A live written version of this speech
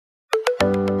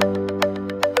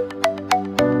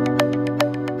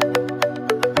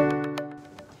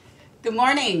Good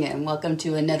morning and welcome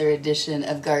to another edition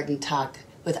of Garden Talk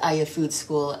with Aya Food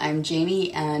School. I'm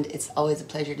Jamie and it's always a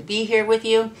pleasure to be here with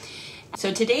you.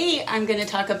 So today I'm going to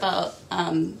talk about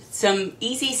some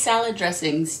easy salad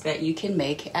dressings that you can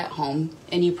make at home,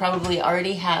 and you probably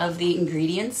already have the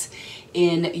ingredients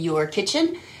in your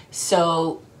kitchen,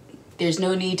 so there's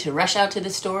no need to rush out to the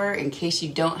store in case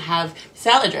you don't have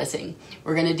salad dressing.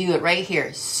 We're gonna do it right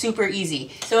here, super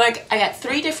easy. So I got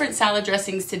 3 different salad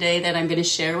dressings today that I'm gonna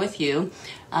share with you.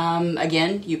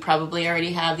 Again, you probably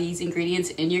already have these ingredients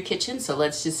in your kitchen, so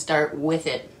let's just start with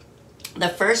it. The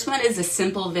first one is a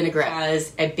simple vinaigrette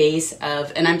as a base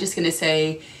of, and I'm just gonna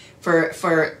say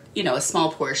for you know, a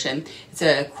small portion, it's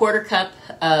a 1/4 cup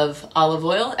of olive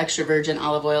oil. Extra virgin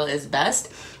olive oil is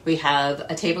best. We have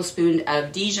a tablespoon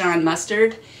of Dijon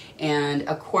mustard and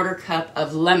a 1/4 cup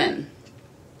of lemon.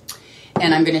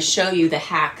 And I'm going to show you the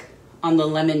hack on the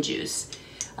lemon juice.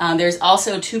 There's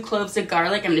also 2 cloves of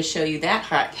garlic. I'm going to show you that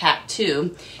hack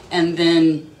too. And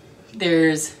then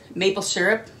there's maple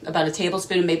syrup, about a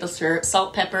tablespoon of maple syrup,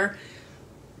 salt, pepper,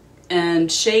 and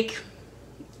shake.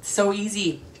 So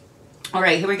easy. All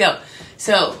right, here we go.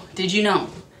 So, did you know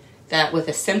that with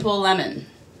a simple lemon,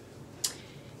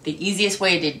 the easiest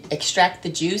way to extract the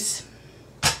juice,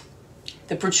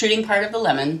 the protruding part of the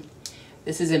lemon,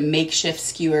 this is a makeshift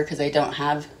skewer because I don't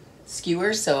have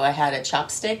skewers, so I had a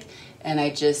chopstick and I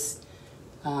just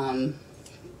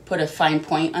put a fine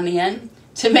point on the end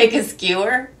to make a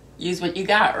skewer. Use what you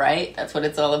got, right? That's what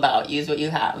it's all about. Use what you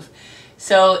have.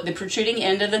 So the protruding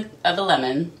end of the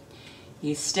lemon,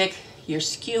 you stick your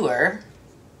skewer,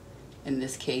 in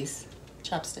this case,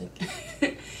 chopstick,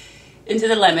 into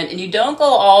the lemon, and you don't go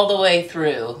all the way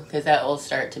through because that will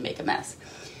start to make a mess.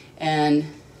 And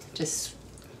just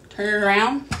turn it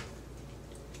around,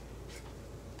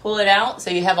 pull it out so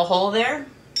you have a hole there.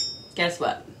 Guess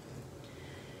what?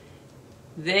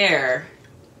 There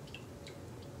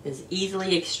is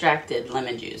easily extracted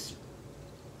lemon juice.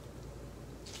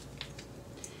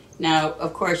 Now,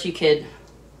 of course, you could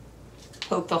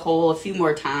poke the hole a few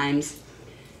more times,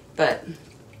 but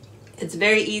it's a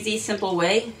very easy, simple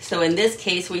way. So in this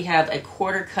case, we have a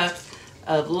 1/4 cup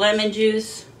of lemon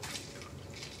juice.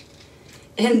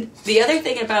 And the other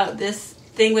thing about this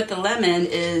thing with the lemon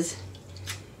is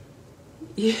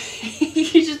you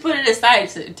just put it aside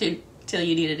till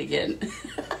you need it again.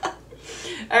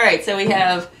 All right, so we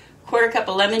have 1/4 cup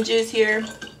of lemon juice here,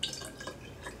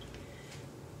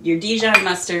 your Dijon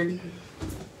mustard,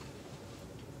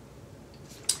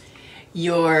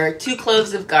 your 2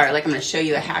 cloves of garlic. I'm going to show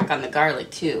you a hack on the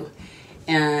garlic too.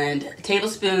 And a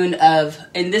tablespoon of,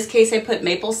 in this case I put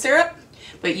maple syrup,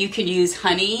 but you can use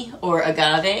honey or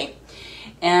agave,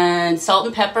 and salt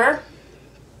and pepper,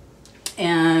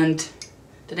 and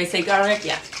did I say garlic?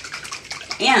 Yeah.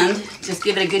 And just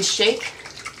give it a good shake.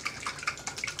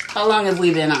 How long have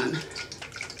we been on?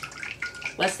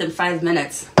 Less than 5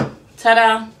 minutes.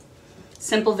 Ta-da!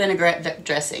 Simple vinaigrette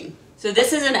dressing. So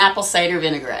this is an apple cider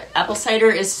vinaigrette. Apple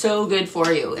cider is so good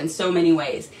for you in so many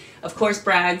ways. Of course,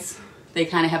 Bragg's, they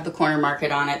kind of have the corner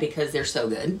market on it because they're so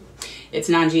good. It's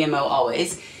non-GMO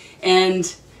always.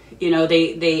 And, you know,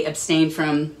 they abstain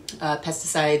from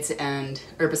pesticides and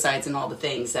herbicides and all the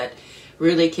things that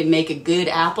really can make a good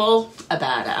apple a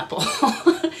bad apple.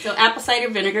 So apple cider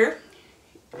vinegar,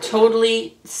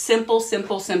 totally simple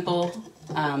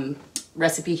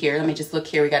recipe here. Let me just look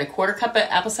here. We got a 1/4 cup of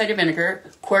apple cider vinegar,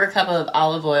 1/4 cup of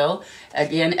olive oil.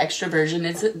 Again, extra virgin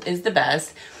is the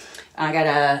best. I got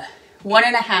a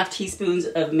 1½ teaspoons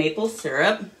of maple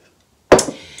syrup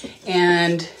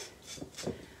and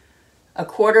a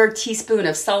 1/4 teaspoon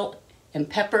of salt and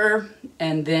pepper,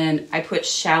 and then I put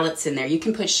shallots in there. You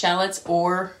can put shallots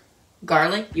or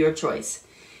garlic, your choice.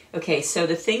 Okay, so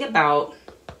the thing about,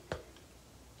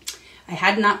 I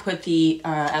had not put the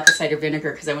apple cider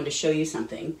vinegar because I wanted to show you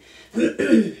something,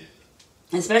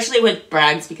 especially with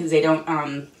Bragg's, because they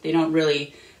don't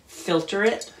really filter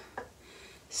it.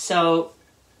 So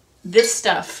this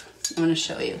stuff, I'm going to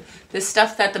show you. This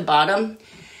stuff at the bottom,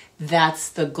 that's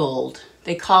the gold.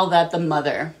 They call that the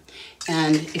mother.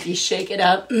 And if you shake it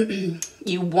up,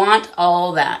 you want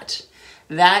all that.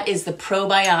 That is the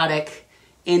probiotic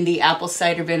in the apple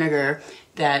cider vinegar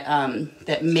that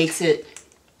that makes it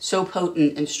so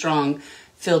potent and strong,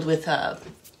 filled with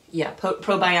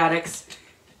probiotics.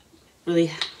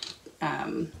 Really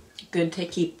good to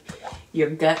keep your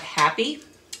gut happy.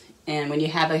 And when you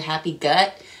have a happy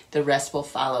gut, the rest will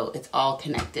follow. It's all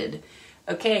connected.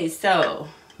 Okay, so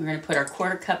we're going to put our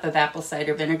 1/4 cup of apple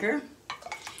cider vinegar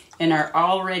in our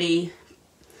already,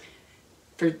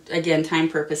 for again time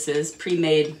purposes,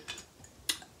 pre-made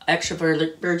extra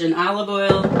virgin olive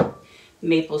oil,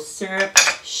 maple syrup,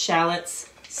 shallots,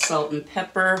 salt and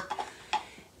pepper,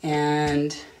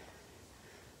 and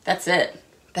that's it.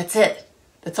 That's it.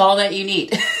 That's all that you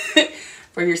need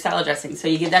for your salad dressing. So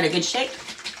you give that a good shake.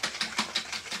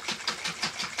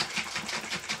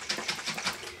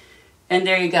 And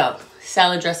there you go.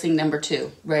 Salad dressing number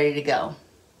 2, ready to go.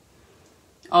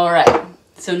 All right,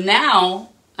 so now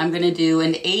I'm gonna do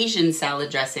an Asian salad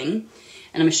dressing,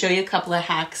 and I'm gonna show you a couple of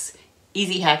hacks,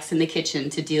 easy hacks in the kitchen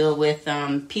to deal with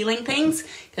peeling things,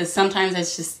 because sometimes it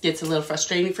just gets a little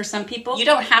frustrating for some people. You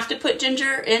don't have to put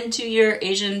ginger into your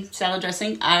Asian salad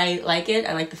dressing. I like it,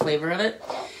 I like the flavor of it.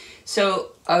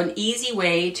 So an easy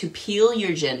way to peel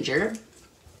your ginger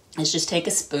is just take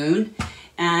a spoon,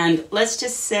 and let's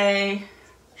just say,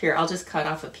 here, I'll just cut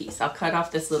off a piece. I'll cut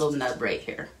off this little nub right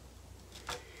here.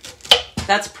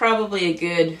 That's probably a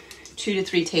good 2 to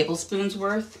 3 tablespoons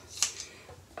worth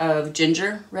of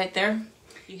ginger right there.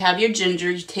 You have your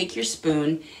ginger, you take your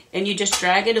spoon, and you just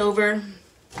drag it over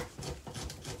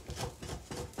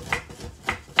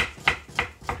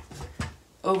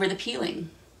the peeling.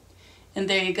 And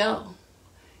there you go.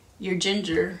 Your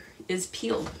ginger is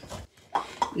peeled.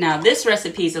 Now this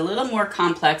recipe is a little more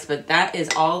complex, but that is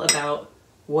all about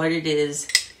what it is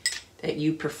that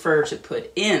you prefer to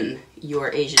put in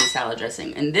your Asian salad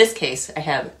dressing. In this case, I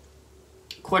have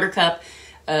 1/4 cup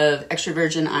of extra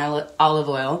virgin olive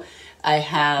oil. I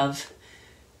have,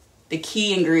 the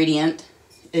key ingredient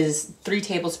is 3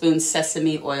 tablespoons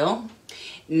sesame oil.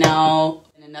 Now,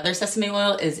 another sesame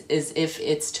oil is if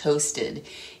it's toasted.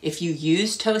 If you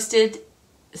use toasted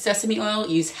sesame oil,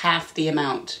 use half the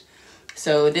amount.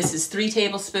 So this is 3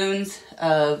 tablespoons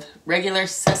of regular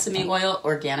sesame oil,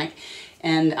 organic,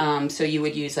 and so you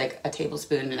would use like 1.5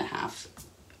 tablespoons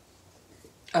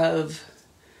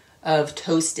of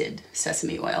toasted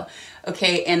sesame oil.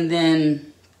 Okay, and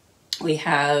then we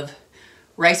have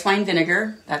rice wine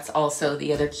vinegar. That's also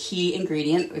the other key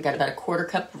ingredient. We've got about 1/4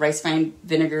 cup of rice wine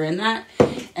vinegar in that,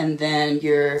 and then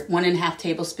your 1.5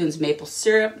 tablespoons maple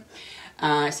syrup,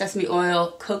 sesame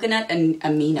oil, coconut, and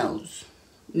aminos.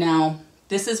 Now,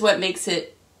 this is what makes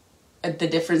it the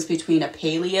difference between a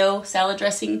paleo salad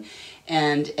dressing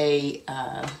and a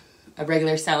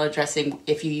regular salad dressing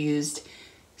if you used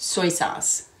soy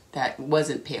sauce that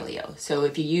wasn't paleo. So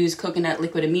if you use coconut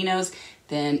liquid aminos,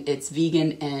 then it's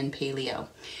vegan and paleo.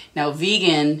 Now,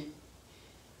 vegan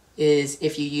is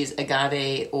if you use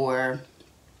agave or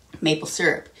maple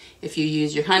syrup. If you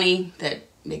use your honey, that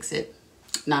makes it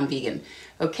non-vegan.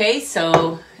 Okay,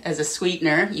 so as a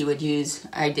sweetener, you would use,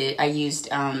 I used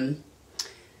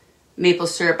maple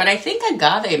syrup, but I think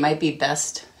agave might be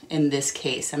best in this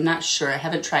case. I'm not sure, I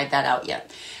haven't tried that out yet.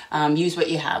 Use what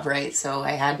you have, right? So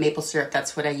I had maple syrup,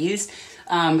 that's what I used.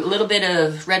 A little bit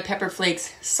of red pepper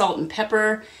flakes, salt and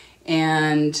pepper,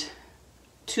 and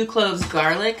 2 cloves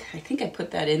garlic. I think I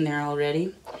put that in there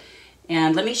already.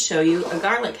 And let me show you a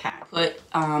garlic hack. Put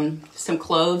some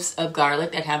cloves of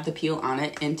garlic that have the peel on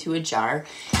it into a jar,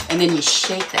 and then you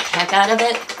shake the heck out of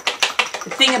it. The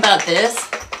thing about this,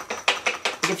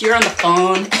 if you're on the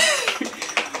phone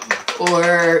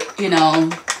or, you know,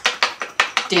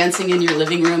 dancing in your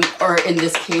living room, or in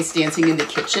this case, dancing in the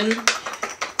kitchen,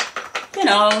 you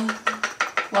know,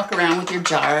 walk around with your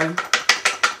jar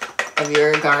of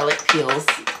your garlic peels,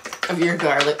 of your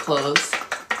garlic cloves,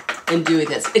 and do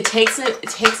this. It takes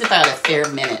about a fair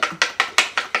minute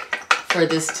for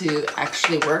this to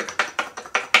actually work,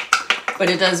 but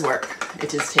it does work. It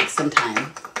just takes some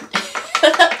time.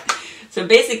 So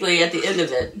basically, at the end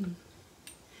of it,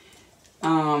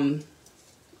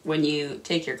 when you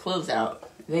take your cloves out,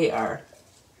 they are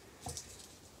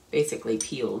basically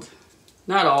peeled.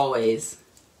 Not always,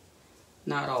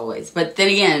 but then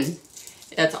again,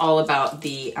 that's all about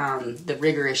the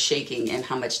rigorous shaking and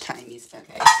how much time you spend.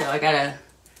 Okay, so I got a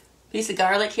piece of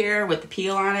garlic here with the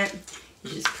peel on it.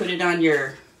 You just put it on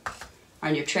your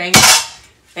tray.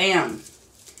 Bam!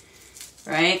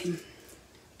 Right?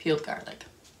 Peeled garlic.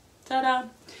 Ta-da!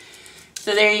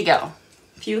 So there you go.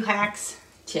 A few hacks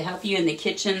to help you in the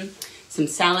kitchen. Some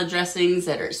salad dressings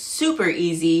that are super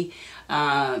easy.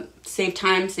 Save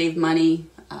time, save money,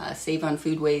 save on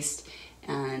food waste,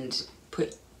 and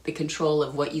put the control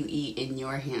of what you eat in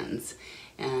your hands.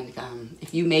 And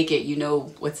if you make it, you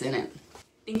know what's in it.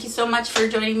 Thank you so much for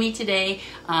joining me today.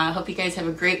 I hope you guys have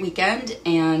a great weekend,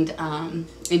 and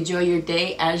enjoy your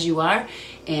day as you are.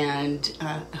 And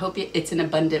I hope it's an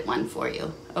abundant one for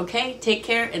you. Okay, take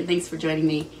care, and thanks for joining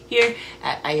me here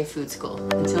at Aya Food School.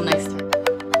 Until next time.